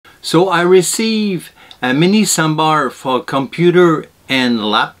So I received a mini soundbar for computer and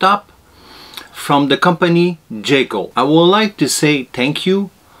laptop from the company Jeecoo. I would like to say thank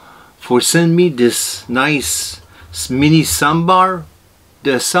you for sending me this nice mini soundbar.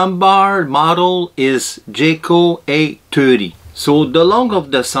 The soundbar model is Jeecoo A30. So the length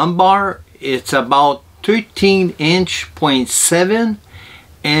of the soundbar, it's about 13.7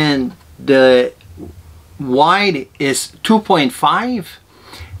 and the wide is 2.5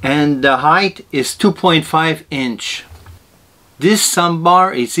 and the height is 2.5 inch. This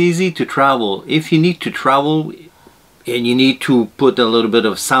soundbar is easy to travel. If you need to travel and you need to put a little bit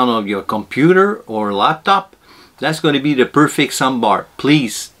of sound of your computer or laptop, that's going to be the perfect soundbar.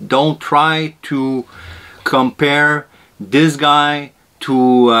 Please don't try to compare this guy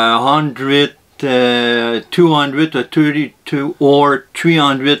to 100, 200 or 32 or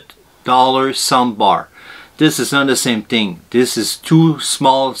 $300 soundbar. This is not the same thing. This is two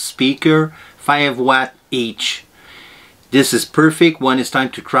small speaker, 5 watt each. This is perfect when it's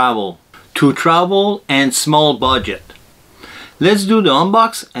time to travel. To travel and small budget. Let's do the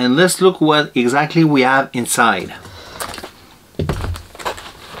unbox and let's look what exactly we have inside.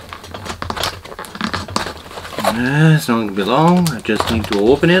 It's not going to be long. I just need to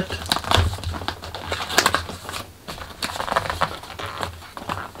open it.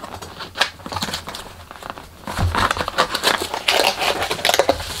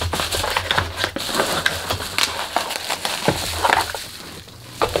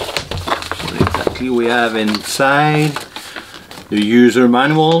 We have inside the user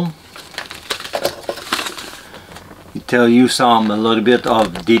manual. It tell you a little bit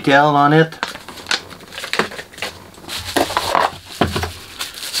of detail on it.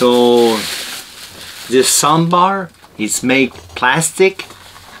 So this soundbar is made plastic.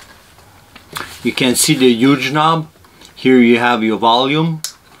 You can see the huge knob. Here you have your volume.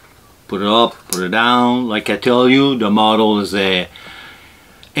 Put it up, put it down. Like I tell you, the model is a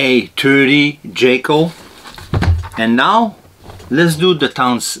A30 Jeecoo. And now let's do the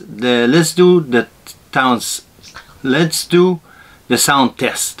sound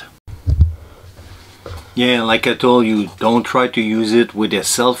test. Yeah, like I told you, don't try to use it with a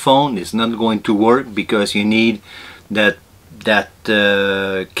cell phone. It's not going to work because you need that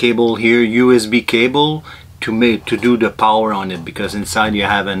cable here, USB cable, to do the power on it, because inside you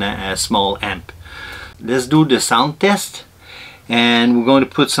have a small amp. Let's do the sound test. And we're going to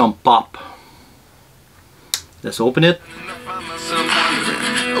put some pop. Let's open it.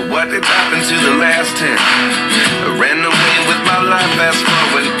 What did happen to the last 10? I ran away with my life, fast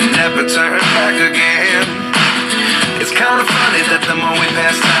forward, never turn back again. It's kind of funny that the more we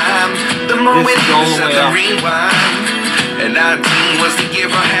pass time, the more we lose at the rewind. And 19 was the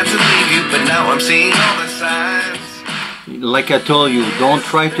year I had to leave you, but now I'm seeing all the signs. Like I told you, don't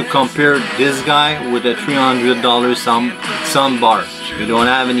try to compare this guy with a $300 soundbar. You don't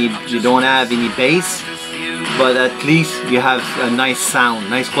have any bass, but at least you have a nice sound,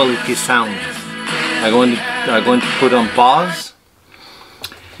 nice quality sound. I'm going to put on pause.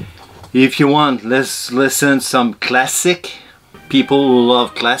 If you want, let's listen some classic. People who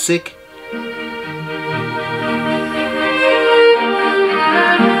love classic.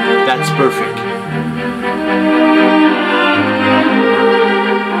 That's perfect.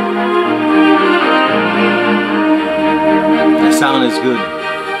 Sound is good.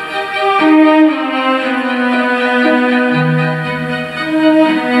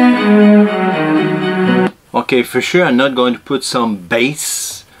 Okay, for sure I'm not going to put some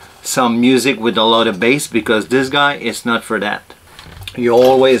bass, some music with a lot of bass, because this guy is not for that. You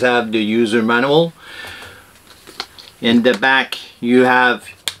always have the user manual. In the back you have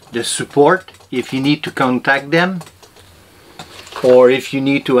the support if you need to contact them, or if you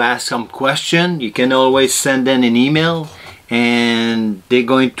need to ask some question, you can always send them an email and they're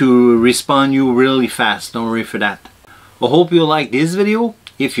going to respond you really fast. Don't worry for that. I hope you like this video.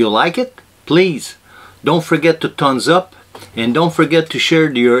 If you like it, please don't forget to thumbs up, and don't forget to share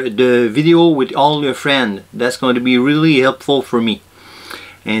the video with all your friends. That's going to be really helpful for me.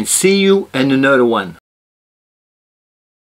 And see you in another one.